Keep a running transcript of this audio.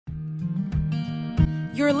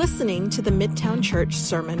You're listening to the Midtown Church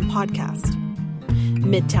Sermon Podcast.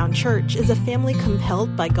 Midtown Church is a family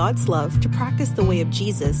compelled by God's love to practice the way of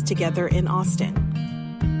Jesus together in Austin.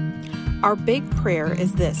 Our big prayer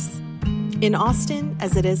is this: in Austin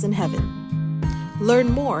as it is in heaven.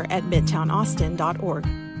 Learn more at midtownaustin.org.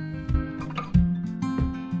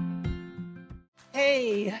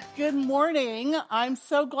 Hey, good morning. I'm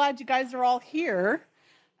so glad you guys are all here.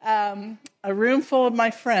 A room full of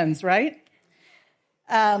my friends, right?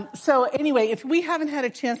 So anyway, if we haven't had a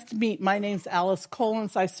chance to meet, my name's Alice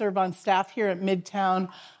Collins. I serve on staff here at Midtown.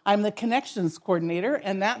 I'm the Connections Coordinator,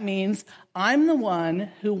 and that means I'm the one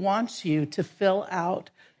who wants you to fill out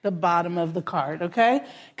the bottom of the card, okay?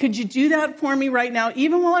 Could you do that for me right now?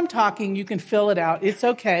 Even while I'm talking, you can fill it out. It's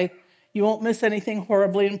okay. You won't miss anything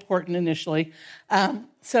horribly important initially.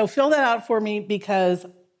 So fill that out for me because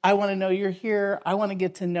I want to know you're here. I want to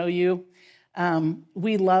get to know you.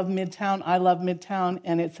 We love Midtown. I love Midtown,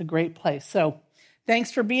 and it's a great place. So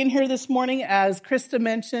thanks for being here this morning. As Krista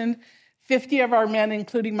mentioned, 50 of our men,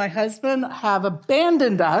 including my husband, have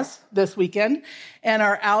abandoned us this weekend and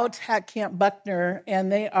are out at Camp Buckner,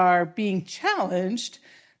 and they are being challenged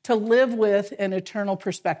to live with an eternal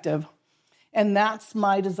perspective. And that's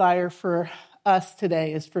my desire for us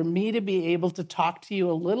today, is for me to be able to talk to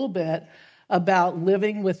you a little bit about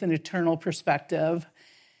living with an eternal perspective.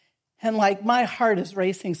 And my heart is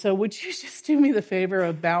racing. So would you just do me the favor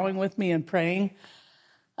of bowing with me and praying?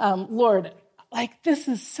 Lord, this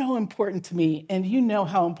is so important to me. And you know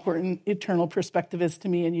how important eternal perspective is to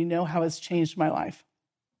me. And you know how it's changed my life.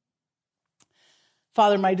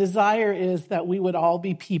 Father, my desire is that we would all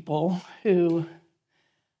be people who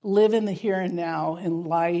live in the here and now in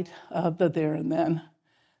light of the there and then.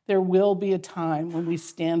 There will be a time when we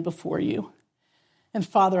stand before you. And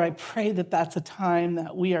Father, I pray that that's a time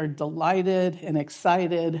that we are delighted and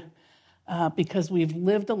excited because we've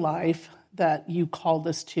lived a life that you called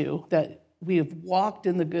us to, that we have walked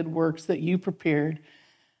in the good works that you prepared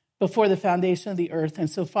before the foundation of the earth. And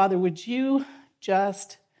so, Father, would you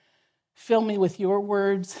just fill me with your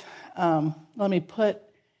words? Let me put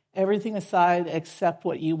everything aside except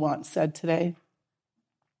what you want said today.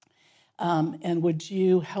 And would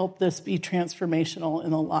you help this be transformational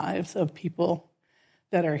in the lives of people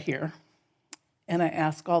that are here? And I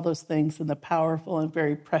ask all those things in the powerful and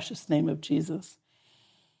very precious name of Jesus.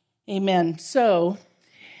 Amen. So,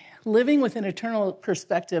 living with an eternal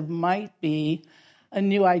perspective might be a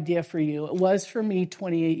new idea for you. It was for me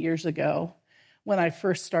 28 years ago when I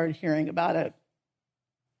first started hearing about it.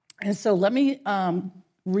 And so let me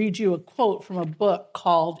read you a quote from a book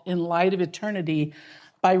called In Light of Eternity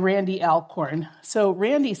by Randy Alcorn. So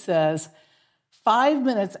Randy says, 5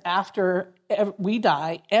 minutes after we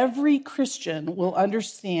die, every Christian will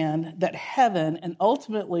understand that heaven and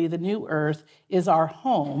ultimately the new earth is our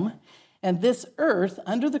home. And this earth,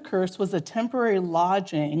 under the curse, was a temporary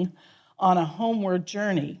lodging on a homeward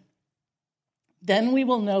journey. Then we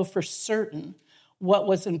will know for certain what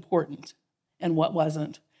was important and what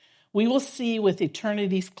wasn't. We will see with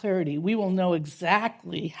eternity's clarity. We will know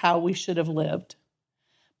exactly how we should have lived.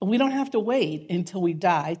 But we don't have to wait until we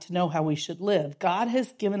die to know how we should live. God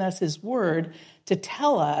has given us his word to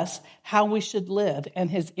tell us how we should live and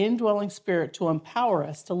his indwelling spirit to empower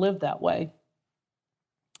us to live that way.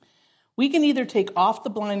 We can either take off the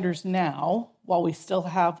blinders now while we still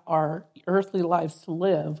have our earthly lives to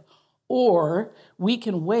live, or we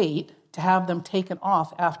can wait to have them taken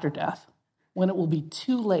off after death, when it will be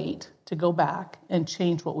too late to go back and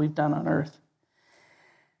change what we've done on earth.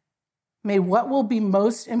 May what will be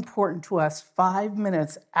most important to us 5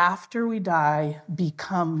 minutes after we die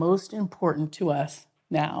become most important to us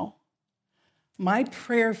now. My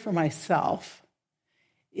prayer for myself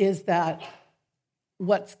is that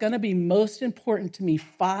what's going to be most important to me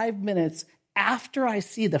 5 minutes after I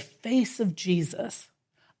see the face of Jesus,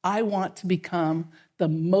 I want to become the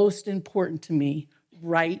most important to me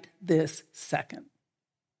right this second.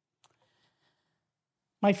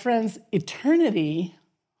 My friends, eternity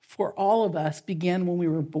for all of us began when we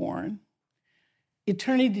were born.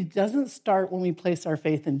 Eternity doesn't start when we place our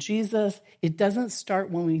faith in Jesus. It doesn't start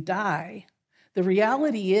when we die. The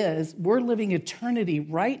reality is we're living eternity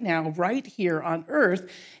right now, right here on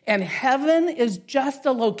earth, and heaven is just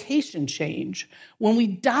a location change. When we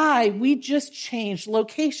die, we just change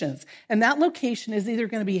locations, and that location is either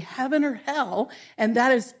going to be heaven or hell, and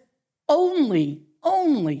that is only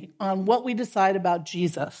on what we decide about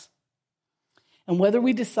Jesus. And whether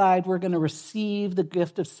we decide we're going to receive the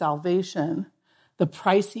gift of salvation, the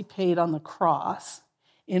price he paid on the cross,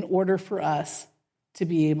 in order for us to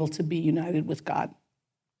be able to be united with God.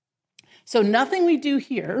 So nothing we do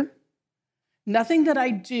here Nothing that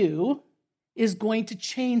I do is going to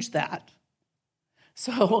change that.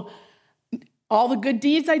 So all the good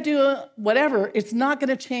deeds I do, whatever, it's not going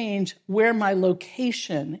to change where my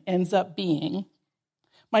location ends up being.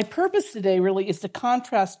 My purpose today really is to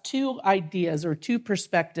contrast two ideas or two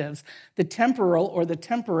perspectives, the temporal or the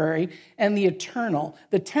temporary and the eternal.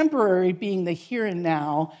 The temporary being the here and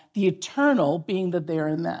now, the eternal being the there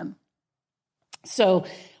and then. So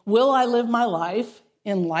will I live my life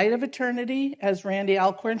in light of eternity, as Randy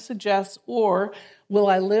Alcorn suggests, or will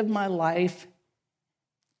I live my life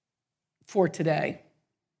for today?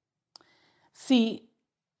 See,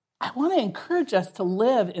 I want to encourage us to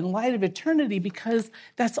live in light of eternity because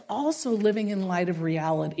that's also living in light of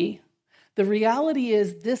reality. The reality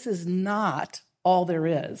is this is not all there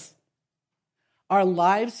is. Our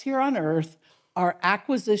lives here on earth, our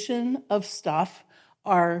acquisition of stuff,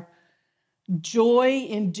 our joy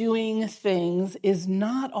in doing things is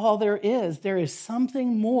not all there is. There is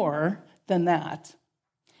something more than that.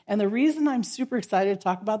 And the reason I'm super excited to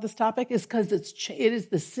talk about this topic is because it is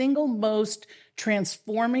the single most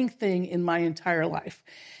transforming thing in my entire life.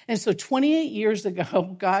 And so 28 years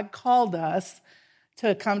ago, God called us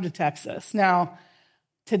to come to Texas. Now,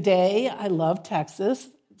 today, I love Texas.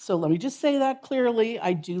 So let me just say that clearly.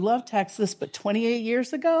 I do love Texas, but 28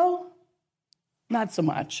 years ago, not so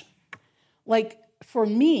much. Like, for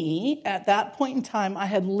me, at that point in time, I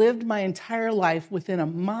had lived my entire life within a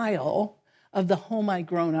mile of the home I'd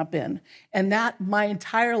grown up in. And that, my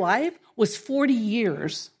entire life, was 40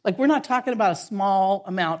 years. Like, we're not talking about a small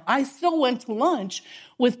amount. I still went to lunch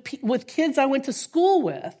with kids I went to school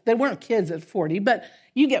with. They weren't kids at 40, but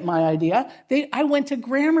you get my idea. I went to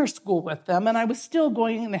grammar school with them, and I was still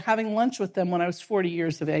going and having lunch with them when I was 40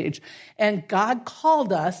 years of age. And God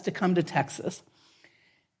called us to come to Texas.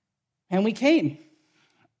 And we came.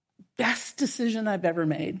 Best decision I've ever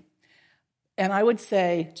made. And I would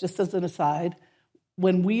say, just as an aside,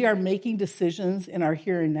 when we are making decisions in our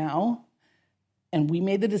here and now, and we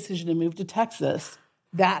made the decision to move to Texas,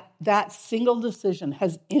 that single decision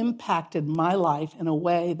has impacted my life in a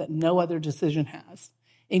way that no other decision has,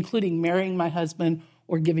 including marrying my husband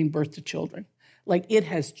or giving birth to children. Like, it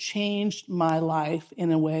has changed my life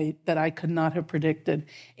in a way that I could not have predicted.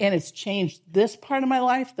 And it's changed this part of my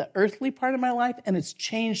life, the earthly part of my life, and it's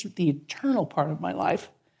changed the eternal part of my life.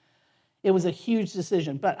 It was a huge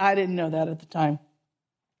decision, but I didn't know that at the time.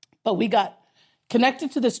 But we got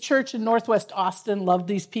connected to this church in Northwest Austin, loved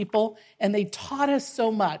these people, and they taught us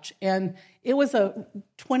so much. And it was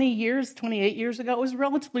 28 years ago, it was a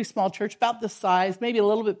relatively small church, about this size, maybe a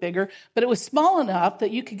little bit bigger, but it was small enough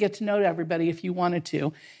that you could get to know everybody if you wanted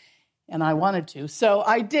to. And I wanted to. So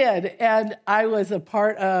I did. And I was a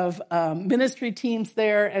part of ministry teams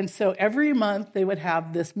there. And so every month they would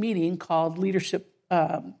have this meeting called leadership.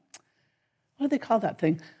 What do they call that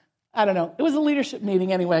thing? I don't know. It was a leadership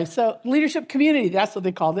meeting anyway. So leadership community, that's what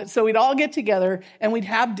they called it. So we'd all get together and we'd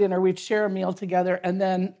have dinner. We'd share a meal together. And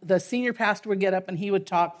then the senior pastor would get up and he would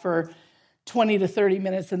talk for 20 to 30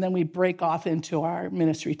 minutes. And then we'd break off into our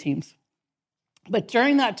ministry teams. But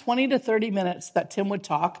during that 20 to 30 minutes that Tim would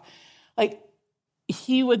talk, like,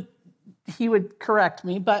 he would correct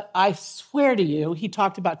me, but I swear to you, he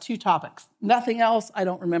talked about two topics. Nothing else. I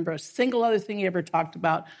don't remember a single other thing he ever talked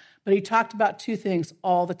about. But he talked about two things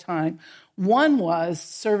all the time. One was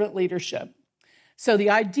servant leadership. So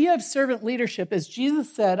the idea of servant leadership is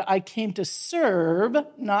Jesus said, I came to serve,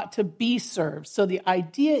 not to be served. So the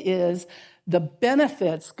idea is the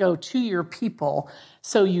benefits go to your people.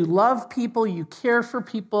 So you love people, you care for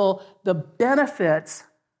people. The benefits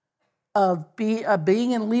of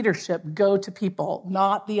being in leadership go to people,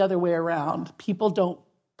 not the other way around. People don't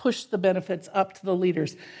push the benefits up to the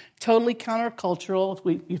leaders. Totally countercultural.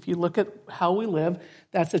 If you look at how we live,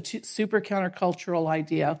 that's a super countercultural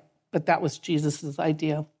idea, but that was Jesus's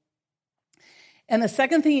idea. And the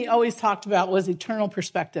second thing he always talked about was eternal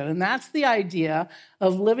perspective, and that's the idea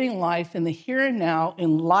of living life in the here and now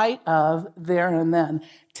in light of there and then.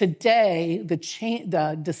 Today,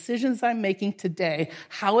 the decisions I'm making today,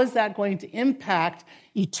 how is that going to impact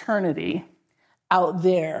eternity out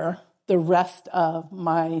there, the rest of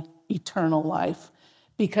my eternal life?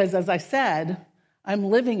 Because as I said, I'm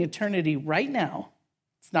living eternity right now.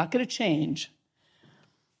 It's not going to change.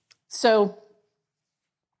 So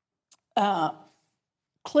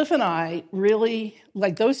Cliff and I really,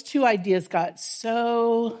 like, those two ideas got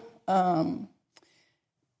so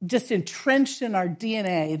just entrenched in our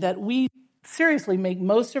DNA that we seriously make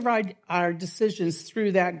most of our decisions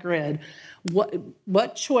through that grid.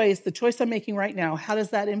 What choice, the choice I'm making right now, how does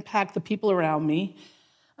that impact the people around me?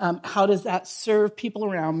 How does that serve people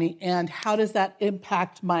around me? And how does that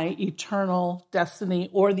impact my eternal destiny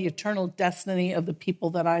or the eternal destiny of the people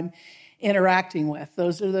that I'm interacting with?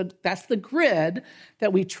 That's the grid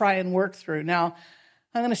that we try and work through. Now,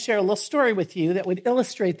 I'm going to share a little story with you that would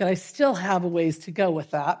illustrate that I still have a ways to go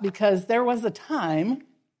with that, because there was a time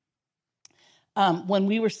when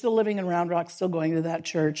we were still living in Round Rock, still going to that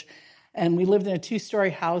church, and we lived in a 2-story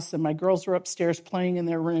house, and my girls were upstairs playing in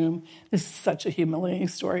their room. This is such a humiliating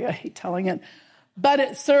story. I hate telling it, but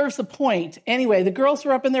it serves a point. Anyway, the girls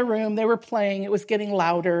were up in their room. They were playing. It was getting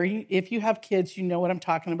louder. If you have kids, you know what I'm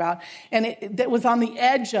talking about. And it was on the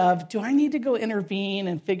edge of, do I need to go intervene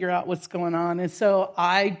and figure out what's going on? And so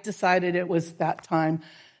I decided it was that time.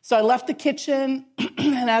 So I left the kitchen,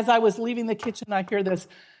 and as I was leaving the kitchen, I hear this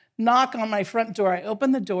knock on my front door. I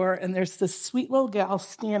open the door, and there's this sweet little gal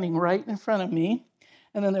standing right in front of me.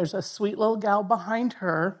 And then there's a sweet little gal behind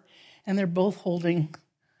her, and they're both holding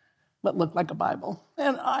what looked like a Bible.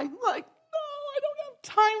 And I'm like, no, I don't have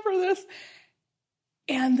time for this.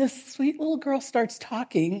 And this sweet little girl starts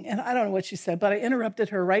talking, and I don't know what she said, but I interrupted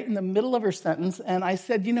her right in the middle of her sentence. And I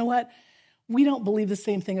said, you know what? We don't believe the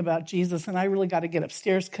same thing about Jesus, and I really got to get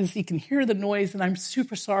upstairs because he can hear the noise, and I'm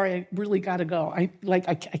super sorry. I really got to go. I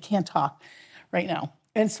can't talk right now.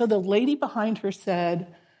 And so the lady behind her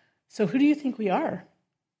said, so who do you think we are?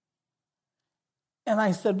 And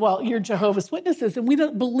I said, well, you're Jehovah's Witnesses, and we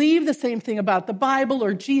don't believe the same thing about the Bible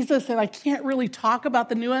or Jesus, and I can't really talk about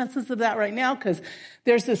the nuances of that right now because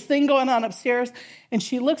there's this thing going on upstairs. And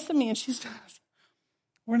she looks at me, and she says,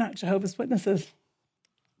 we're not Jehovah's Witnesses.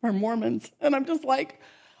 We're Mormons. And I'm just like,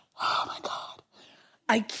 oh, my God.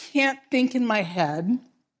 I can't think in my head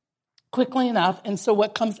quickly enough. And so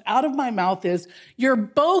what comes out of my mouth is, you're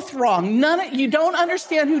both wrong. You don't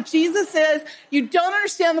understand who Jesus is. You don't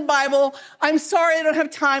understand the Bible. I'm sorry, I don't have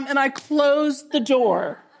time. And I closed the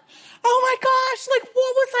door. Oh my gosh, like,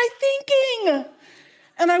 what was I thinking?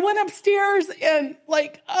 And I went upstairs and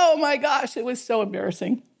oh my gosh, it was so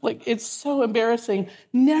embarrassing. It's so embarrassing.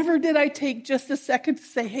 Never did I take just a second to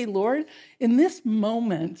say, hey, Lord, in this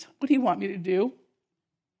moment, what do you want me to do?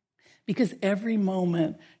 Because every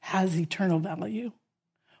moment has eternal value,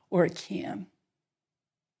 or it can.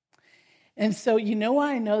 And so you know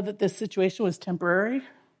why I know that this situation was temporary?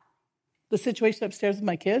 The situation upstairs with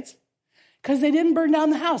my kids? Because they didn't burn down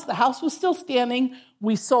the house. The house was still standing.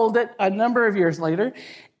 We sold it a number of years later.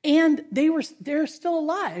 And they're still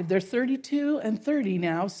alive. They're 32 and 30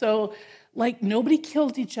 now. So nobody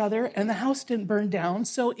killed each other, and the house didn't burn down.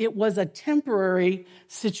 So it was a temporary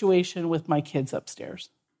situation with my kids upstairs.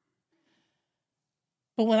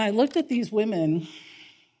 But when I looked at these women,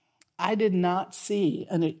 I did not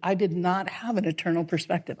have an eternal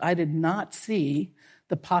perspective. I did not see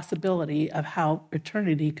the possibility of how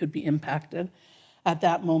eternity could be impacted at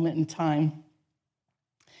that moment in time.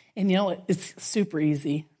 And it's super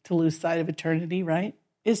easy to lose sight of eternity, right?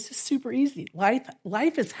 It's just super easy.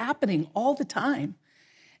 Life is happening all the time,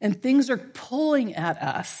 and things are pulling at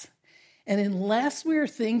us. And unless we're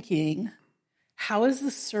thinking, how is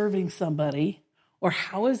this serving somebody, or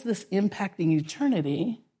how is this impacting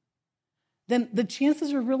eternity, then the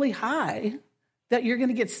chances are really high that you're going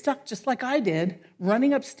to get stuck just like I did,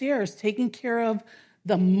 running upstairs, taking care of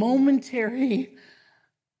the momentary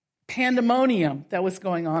pandemonium that was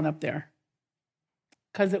going on up there,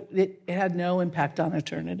 because it had no impact on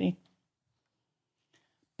eternity.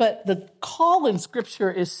 But the call in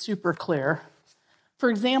Scripture is super clear. For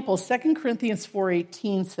example, 2 Corinthians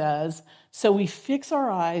 4:18 says, so we fix our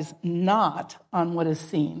eyes not on what is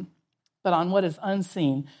seen, but on what is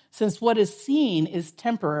unseen, since what is seen is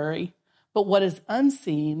temporary, but what is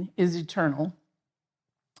unseen is eternal.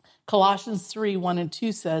 Colossians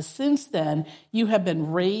 3:1-2 says, since then you have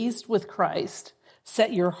been raised with Christ.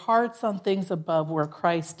 Set your hearts on things above where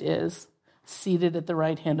Christ is, seated at the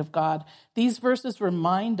right hand of God. These verses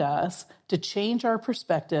remind us to change our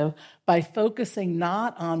perspective by focusing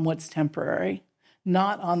not on what's temporary,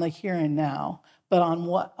 not on the here and now, but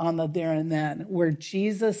on the there and then, where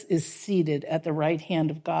Jesus is seated at the right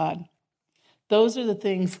hand of God. Those are the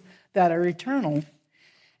things that are eternal.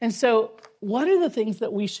 And so, what are the things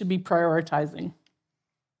that we should be prioritizing?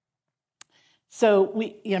 So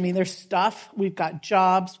there's stuff. We've got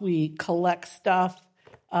jobs. We collect stuff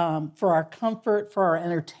for our comfort, for our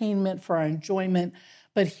entertainment, for our enjoyment.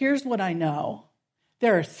 But here's what I know.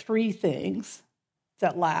 There are 3 things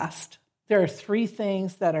that last. There are 3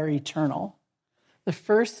 things that are eternal. The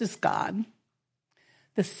first is God.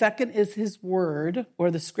 The second is his word, or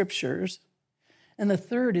the scriptures. And the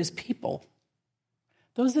third is people.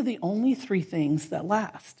 Those are the only 3 things that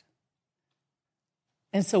last.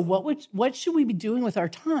 And so what should we be doing with our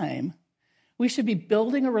time? We should be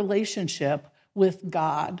building a relationship with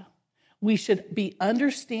God. We should be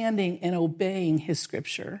understanding and obeying his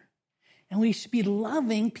scripture. And we should be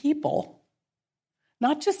loving people,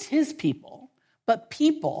 not just his people, but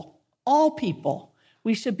people, all people.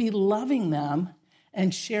 We should be loving them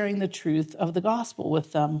and sharing the truth of the gospel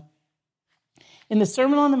with them. In the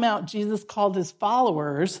Sermon on the Mount, Jesus called his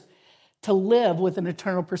followers to live with an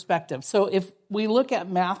eternal perspective. So if we look at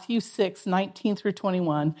Matthew 6, 19 through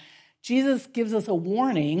 21, Jesus gives us a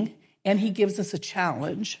warning and he gives us a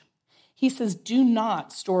challenge. He says, do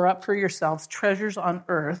not store up for yourselves treasures on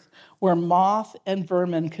earth where moth and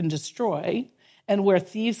vermin can destroy and where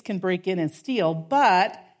thieves can break in and steal,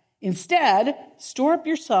 but instead store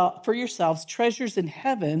up for yourselves treasures in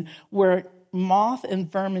heaven where moth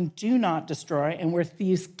and vermin do not destroy and where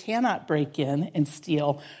thieves cannot break in and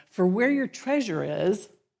steal. For where your treasure is,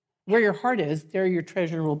 where your heart is, there your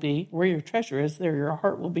treasure will be. Where your treasure is, there your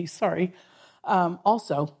heart will be.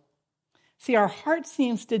 Also, see, our heart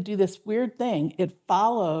seems to do this weird thing. It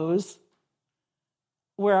follows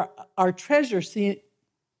where our treasure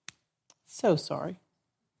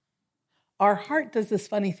Our heart does this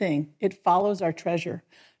funny thing. It follows our treasure.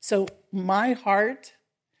 So my heart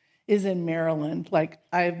is in Maryland.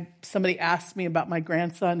 Somebody asked me about my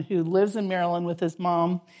grandson who lives in Maryland with his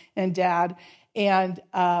mom and dad. And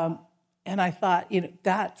I thought,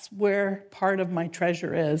 that's where part of my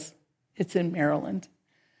treasure is. It's in Maryland.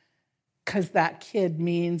 Because that kid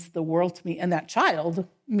means the world to me. And that child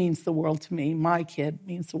means the world to me. My kid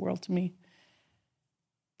means the world to me.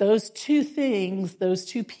 Those two things, those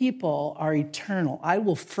two people are eternal. I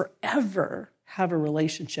will forever have a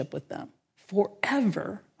relationship with them.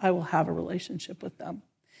 Forever, I will have a relationship with them.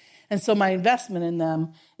 And so my investment in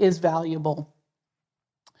them is valuable.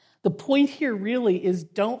 The point here really is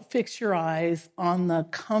don't fix your eyes on the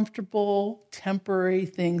comfortable, temporary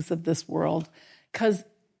things of this world, because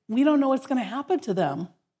we don't know what's going to happen to them.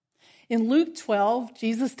 In Luke 12,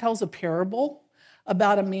 Jesus tells a parable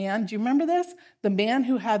about a man. Do you remember this? The man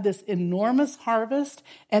who had this enormous harvest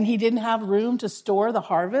and he didn't have room to store the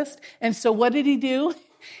harvest. And so what did he do?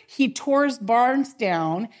 He tore his barns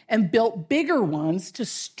down and built bigger ones to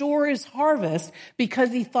store his harvest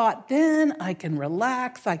because he thought, then I can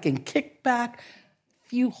relax, I can kick back, a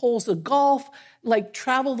few holes of golf,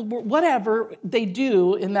 travel the world, whatever they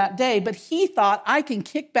do in that day. But he thought, I can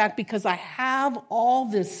kick back because I have all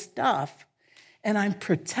this stuff and I'm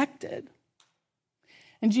protected.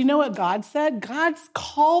 And do you know what God said? God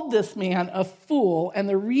called this man a fool. And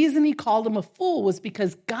the reason he called him a fool was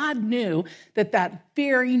because God knew that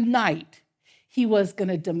very night he was going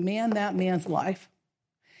to demand that man's life.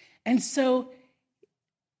 And so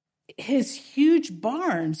his huge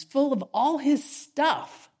barns full of all his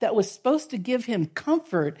stuff that was supposed to give him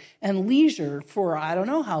comfort and leisure for I don't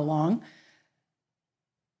know how long,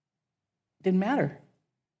 didn't matter.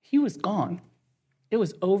 He was gone. It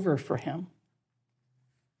was over for him.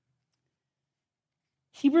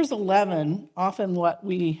 Hebrews 11, often what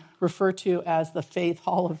we refer to as the Faith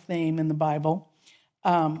Hall of Fame in the Bible,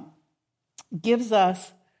 gives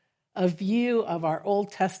us a view of our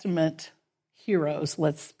Old Testament heroes,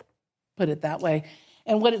 let's put it that way.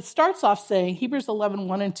 And what it starts off saying, Hebrews 11,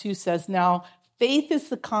 1 and 2 says, now faith is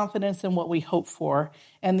the confidence in what we hope for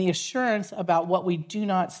and the assurance about what we do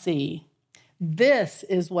not see. This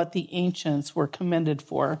is what the ancients were commended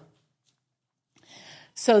for.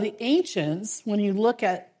 So the ancients, when you look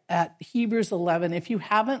at Hebrews 11, if you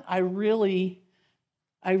haven't, I really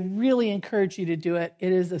encourage you to do it.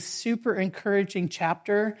 It is a super encouraging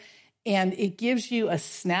chapter, and it gives you a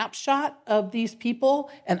snapshot of these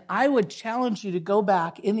people. And I would challenge you to go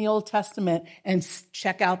back in the Old Testament and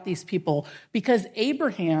check out these people. Because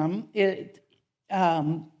Abraham, it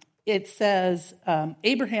says,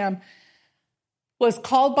 Abraham was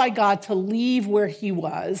called by God to leave where he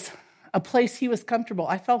was, a place he was comfortable.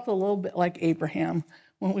 I felt a little bit like Abraham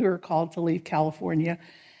when we were called to leave California.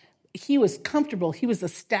 He was comfortable. He was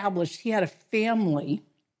established. He had a family.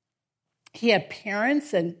 He had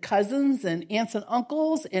parents and cousins and aunts and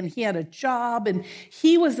uncles, and he had a job, and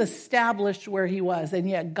he was established where he was. And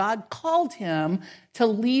yet God called him to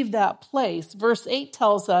leave that place. Verse 8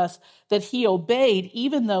 tells us that he obeyed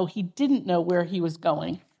even though he didn't know where he was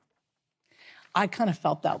going. I kind of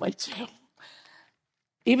felt that way too.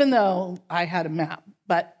 Even though I had a map,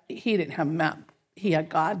 but he didn't have a map. He had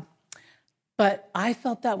God. But I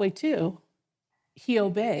felt that way too. He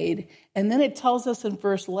obeyed. And then it tells us in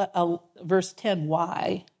verse 10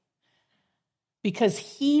 why. because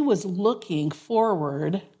he was looking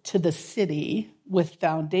forward to the city with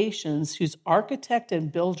foundations whose architect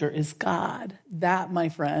and builder is God. That, my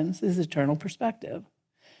friends, is eternal perspective.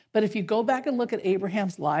 But if you go back and look at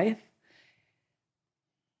Abraham's life,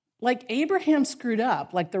 like Abraham screwed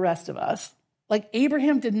up like the rest of us. Like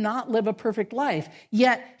Abraham did not live a perfect life,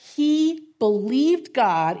 yet he believed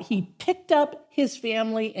God. He picked up his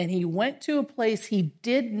family and he went to a place he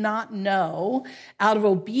did not know out of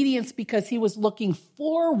obedience because he was looking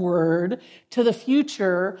forward to the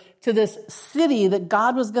future, to this city that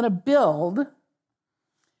God was going to build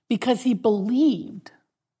because he believed.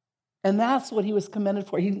 And that's what he was commended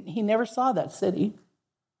for. He never saw that city,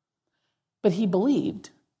 but he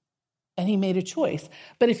believed. And he made a choice.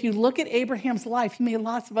 But if you look at Abraham's life, he made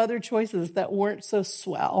lots of other choices that weren't so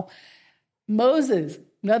swell. Moses,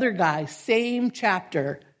 another guy, same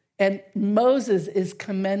chapter. And Moses is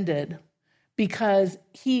commended because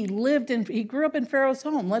he grew up in Pharaoh's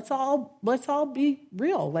home. Let's all be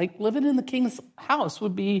real. Like living in the king's house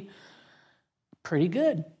would be pretty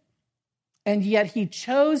good. And yet he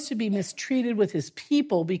chose to be mistreated with his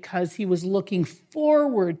people because he was looking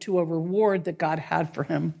forward to a reward that God had for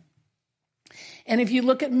him. And if you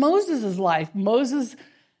look at Moses' life, Moses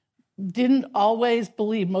didn't always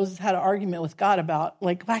believe. Moses had an argument with God about,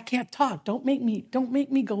 like, I can't talk. Don't make me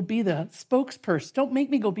go be the spokesperson. Don't make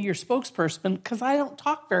me go be your spokesperson because I don't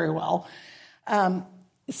talk very well.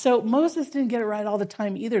 So Moses didn't get it right all the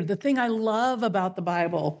time either. The thing I love about the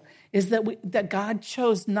Bible is that God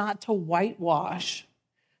chose not to whitewash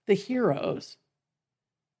the heroes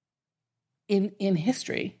in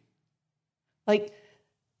history. Like,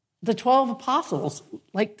 the 12 apostles,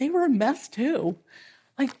 like they were a mess too.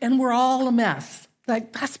 And we're all a mess.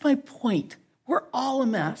 Like, that's my point. We're all a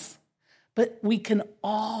mess. But we can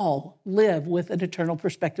all live with an eternal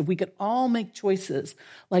perspective. We can all make choices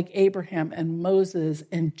like Abraham and Moses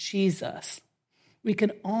and Jesus. We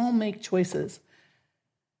can all make choices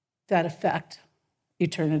that affect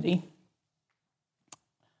eternity.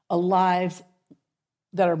 Lives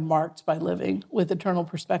that are marked by living with eternal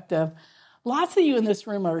perspective. Lots of you in this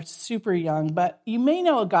room are super young, but you may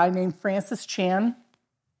know a guy named Francis Chan,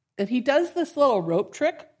 and he does this little rope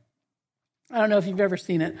trick. I don't know if you've ever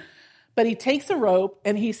seen it, but he takes a rope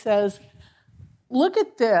and he says, look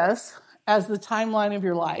at this as the timeline of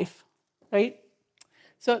your life, right?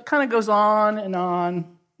 So it kind of goes on and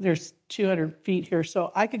on. There's 200 feet here,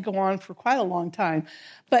 so I could go on for quite a long time.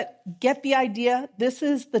 But get the idea? This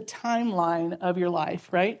is the timeline of your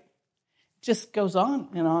life, right? Just goes on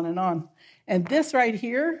and on and on. And this right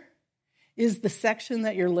here is the section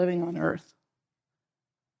that you're living on earth.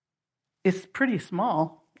 It's pretty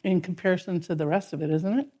small in comparison to the rest of it,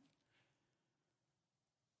 isn't it?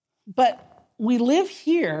 But we live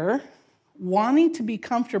here wanting to be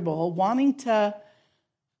comfortable, wanting to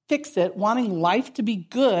fix it, wanting life to be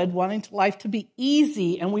good, wanting life to be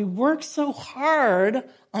easy. And we work so hard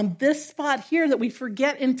on this spot here that we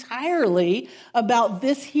forget entirely about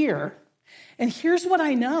this here. And here's what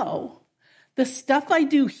I know. The stuff I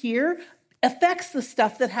do here affects the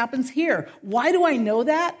stuff that happens here. Why do I know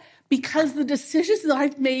that? Because the decisions that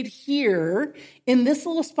I've made here in this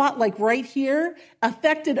little spot, like right here,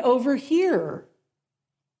 affected over here.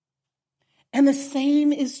 And the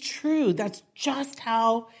same is true. That's just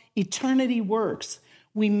how eternity works.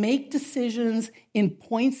 We make decisions in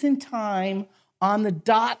points in time on the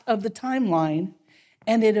dot of the timeline,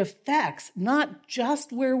 and it affects not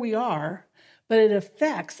just where we are, but it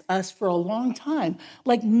affects us for a long time.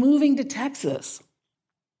 Like moving to Texas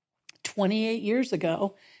 28 years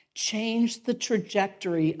ago changed the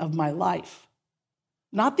trajectory of my life.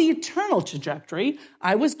 Not the eternal trajectory.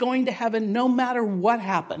 I was going to heaven no matter what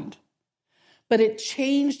happened. But it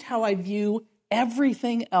changed how I view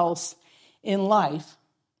everything else in life.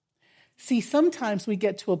 See, sometimes we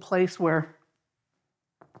get to a place where,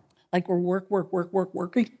 like, we're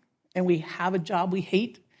working, and we have a job we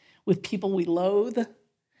hate with people we loathe,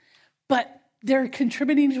 but they're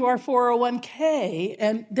contributing to our 401k,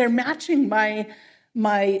 and they're matching my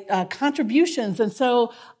contributions, and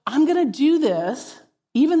so I'm going to do this,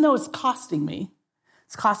 even though it's costing me.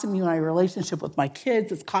 It's costing me my relationship with my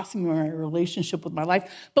kids. It's costing me my relationship with my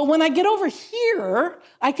life. But when I get over here,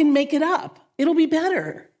 I can make it up. It'll be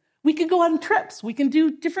better. We can go on trips. We can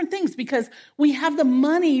do different things because we have the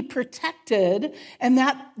money protected, and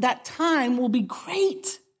that time will be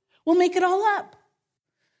great. We'll make it all up.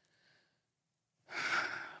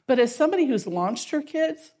 But as somebody who's launched her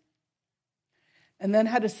kids and then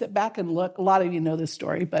had to sit back and look, a lot of you know this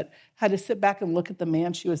story, but had to sit back and look at the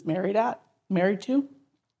man she was married to,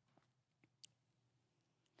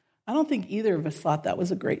 I don't think either of us thought that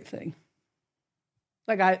was a great thing.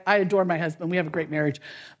 Like, I adore my husband. We have a great marriage.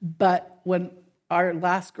 But when our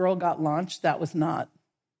last girl got launched, that was not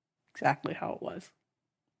exactly how it was.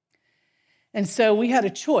 And so we had a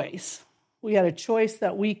choice. We had a choice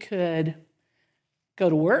that we could go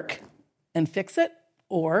to work and fix it,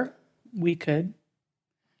 or we could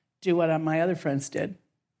do what my other friends did.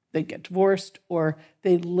 They'd get divorced, or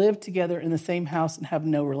they'd live together in the same house and have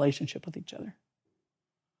no relationship with each other.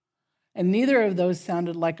 And neither of those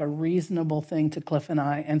sounded like a reasonable thing to Cliff and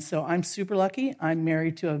I. And so I'm super lucky. I'm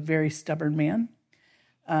married to a very stubborn man.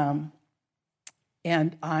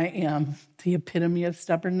 And I am the epitome of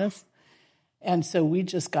stubbornness. And so we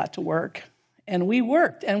just got to work. And we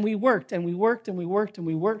worked, and we worked, and we worked, and we worked, and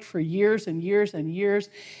we worked for years and years and years.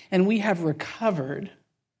 And we have recovered.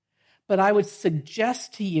 But I would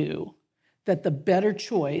suggest to you that the better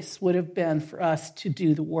choice would have been for us to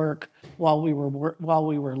do the work while we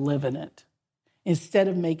were living it, instead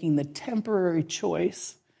of making the temporary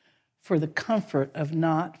choice for the comfort of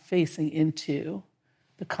not facing into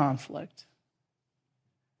the conflict.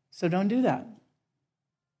 So don't do that.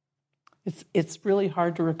 It's really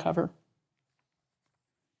hard to recover.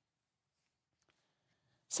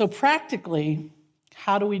 So practically,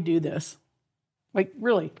 how do we do this? Like,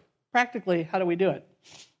 really, practically, how do we do it?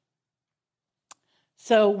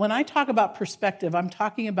 So when I talk about perspective, I'm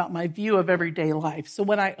talking about my view of everyday life. So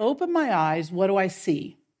when I open my eyes, what do I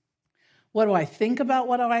see? What do I think about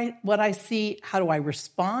what I see? How do I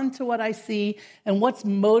respond to what I see? And what's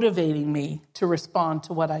motivating me to respond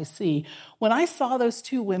to what I see? When I saw those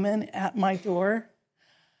two women at my door,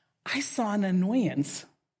 I saw an annoyance.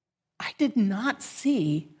 I did not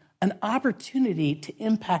see an opportunity to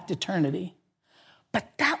impact eternity.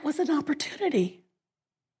 But that was an opportunity.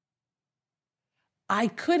 I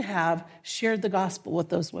could have shared the gospel with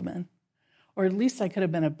those women, or at least I could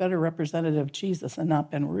have been a better representative of Jesus and not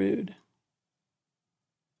been rude.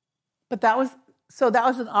 But that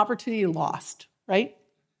was an opportunity lost, right?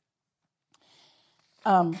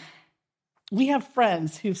 We have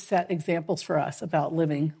friends who've set examples for us about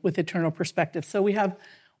living with eternal perspective. So we have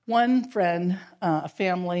one friend, a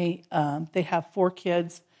family, they have 4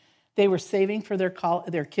 kids. They were saving for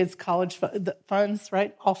their kids' college funds,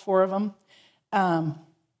 right? All 4 of them.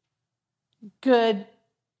 Good,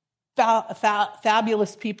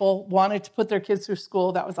 fabulous people, wanted to put their kids through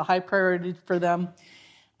school. That was a high priority for them.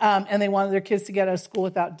 And they wanted their kids to get out of school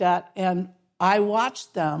without debt. And I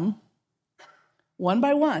watched them, one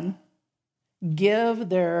by one, give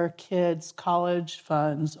their kids' college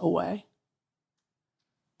funds away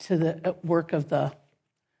to the work of the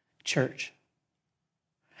church.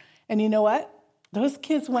 And you know what? Those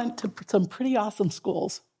kids went to some pretty awesome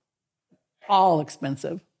schools, all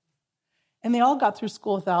expensive. And they all got through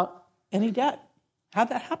school without any debt. How'd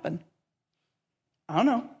that happen? I don't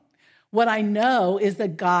know. What I know is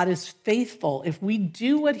that God is faithful. If we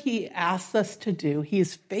do what he asks us to do, he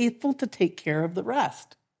is faithful to take care of the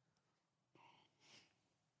rest.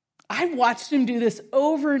 I've watched him do this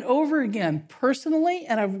over and over again personally,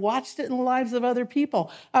 and I've watched it in the lives of other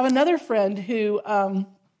people. I have another friend who,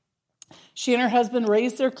 she and her husband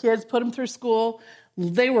raised their kids, put them through school.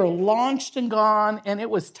 They were launched and gone, and it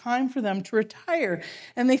was time for them to retire.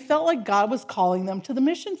 And they felt like God was calling them to the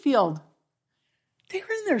mission field. They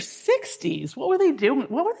were in their 60s. What were they doing?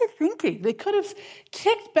 What were they thinking? They could have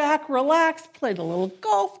kicked back, relaxed, played a little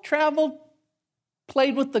golf, traveled,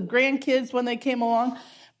 played with the grandkids when they came along.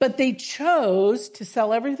 But they chose to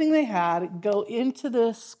sell everything they had, go into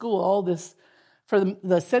this school, for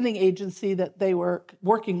the sending agency that they were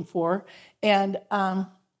working for, and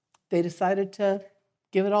they decided to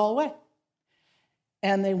give it all away.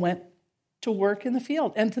 And they went to work in the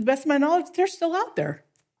field. And to the best of my knowledge, they're still out there.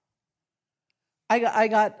 I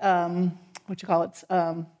got update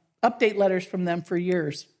letters from them for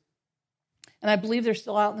years. And I believe they're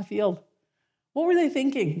still out in the field. What were they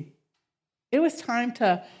thinking? It was time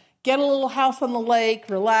to get a little house on the lake,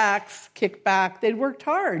 relax, kick back. They'd worked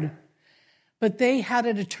hard. But they had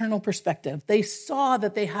an eternal perspective. They saw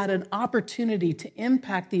that they had an opportunity to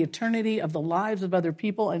impact the eternity of the lives of other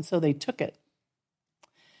people, and so they took it.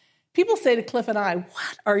 People say to Cliff and I,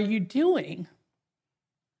 "What are you doing?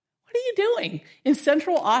 What are you doing in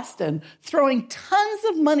Central Austin, throwing tons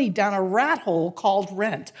of money down a rat hole called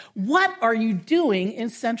rent? What are you doing in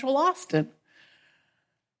Central Austin?"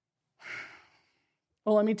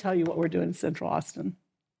 Well, let me tell you what we're doing in Central Austin.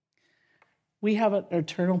 We have an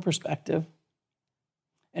eternal perspective,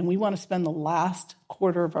 and we want to spend the last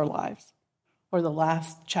quarter of our lives, or the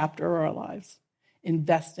last chapter of our lives,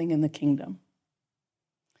 investing in the kingdom.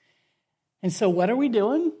 And so what are we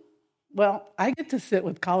doing? Well, I get to sit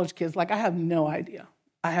with college kids like I have no idea.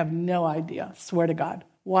 I have no idea, swear to God,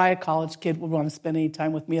 why a college kid would want to spend any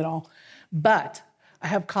time with me at all. But I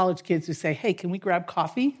have college kids who say, hey, can we grab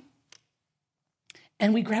coffee?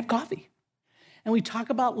 And we grab coffee. And we talk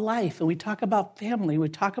about life, and we talk about family, we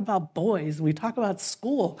talk about boys, we talk about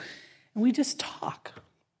school, and we just talk.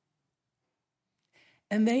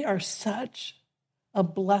 And they are such a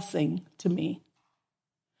blessing to me.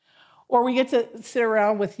 Or we get to sit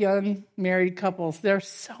around with young married couples. They're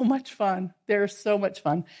so much fun. They're so much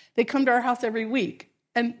fun. They come to our house every week,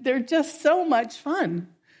 and they're just so much fun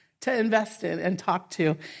to invest in and talk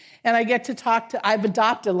to. And I get to talk to, I've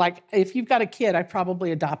adopted, like, if you've got a kid, I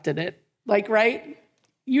probably adopted it. Like, right?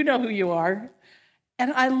 You know who you are.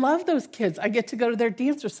 And I love those kids. I get to go to their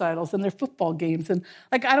dance recitals and their football games. And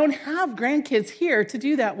like, I don't have grandkids here to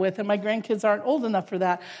do that with, and my grandkids aren't old enough for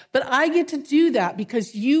that. But I get to do that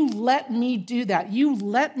because you let me do that. You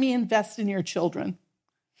let me invest in your children.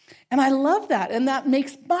 And I love that. And that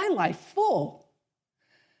makes my life full.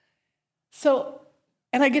 So,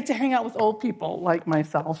 and I get to hang out with old people like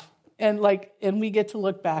myself. And we get to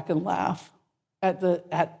look back and laugh at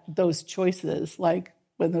those choices, like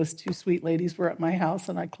when those two sweet ladies were at my house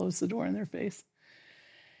and I closed the door in their face.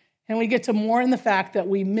 And we get to mourn the fact that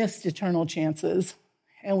we missed eternal chances,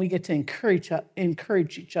 and we get to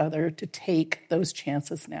encourage each other to take those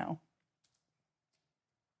chances now.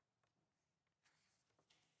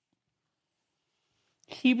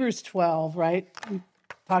 Hebrews 12, right? We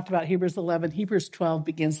talked about Hebrews 11. Hebrews 12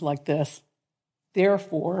 begins like this.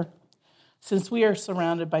 Therefore, since we are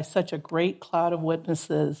surrounded by such a great cloud of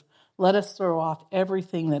witnesses, let us throw off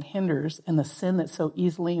everything that hinders and the sin that so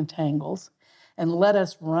easily entangles, and let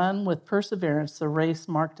us run with perseverance the race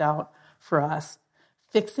marked out for us,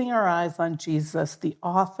 fixing our eyes on Jesus, the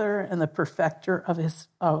author and the perfecter of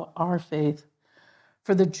our faith.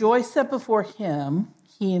 For the joy set before him,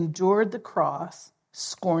 he endured the cross,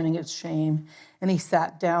 scorning its shame, and he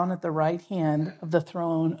sat down at the right hand of the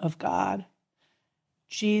throne of God.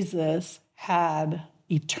 Jesus had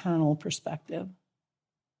eternal perspective.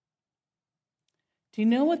 Do you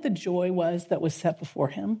know what the joy was that was set before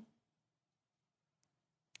him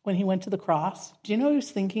when he went to the cross? Do you know what he was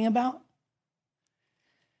thinking about?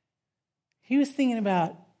 He was thinking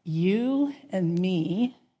about you and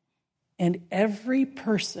me and every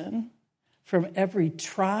person from every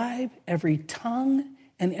tribe, every tongue,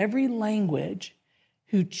 and every language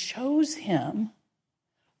who chose him,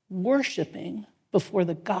 worshiping before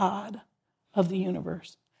the God of the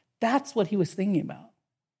universe. That's what he was thinking about.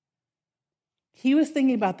 He was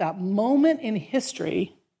thinking about that moment in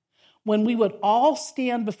history when we would all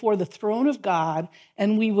stand before the throne of God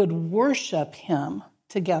and we would worship him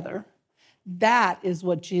together. That is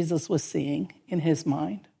what Jesus was seeing in his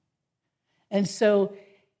mind. And so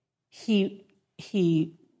he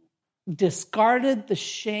discarded the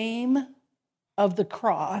shame of the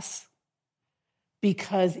cross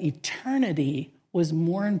because eternity was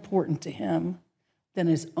more important to him than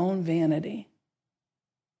his own vanity.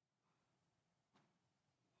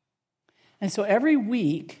 And so every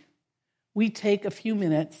week, we take a few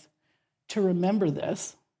minutes to remember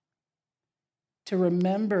this, to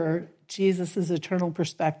remember Jesus' eternal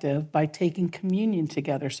perspective by taking communion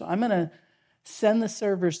together. So I'm going to send the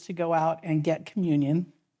servers to go out and get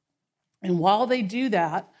communion. And while they do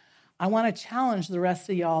that, I want to challenge the rest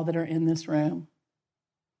of y'all that are in this room.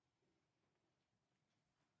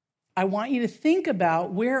 I want you to think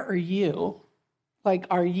about, where are you? Like,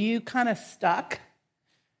 are you kind of stuck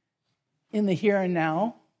in the here and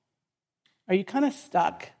now? Are you kind of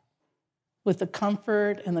stuck with the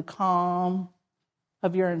comfort and the calm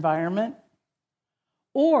of your environment?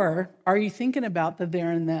 Or are you thinking about the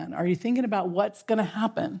there and then? Are you thinking about what's going to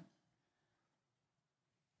happen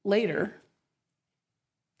later?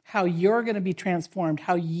 How you're going to be transformed,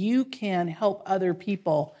 how you can help other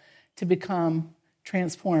people to become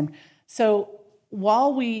transformed. So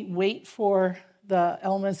while we wait for the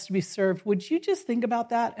elements to be served, would you just think about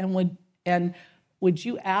that? And would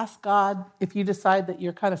you ask God, if you decide that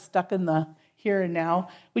you're kind of stuck in the here and now,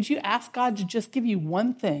 would you ask God to just give you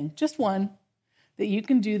one thing, just one, that you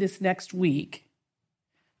can do this next week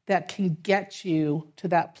that can get you to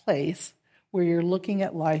that place where you're looking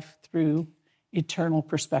at life through eternal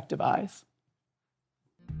perspective eyes?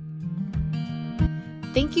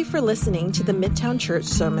 Thank you for listening to the Midtown Church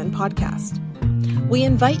Sermon Podcast. We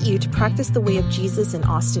invite you to practice the way of Jesus in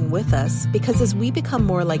Austin with us, because as we become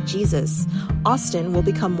more like Jesus, Austin will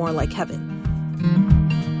become more like heaven.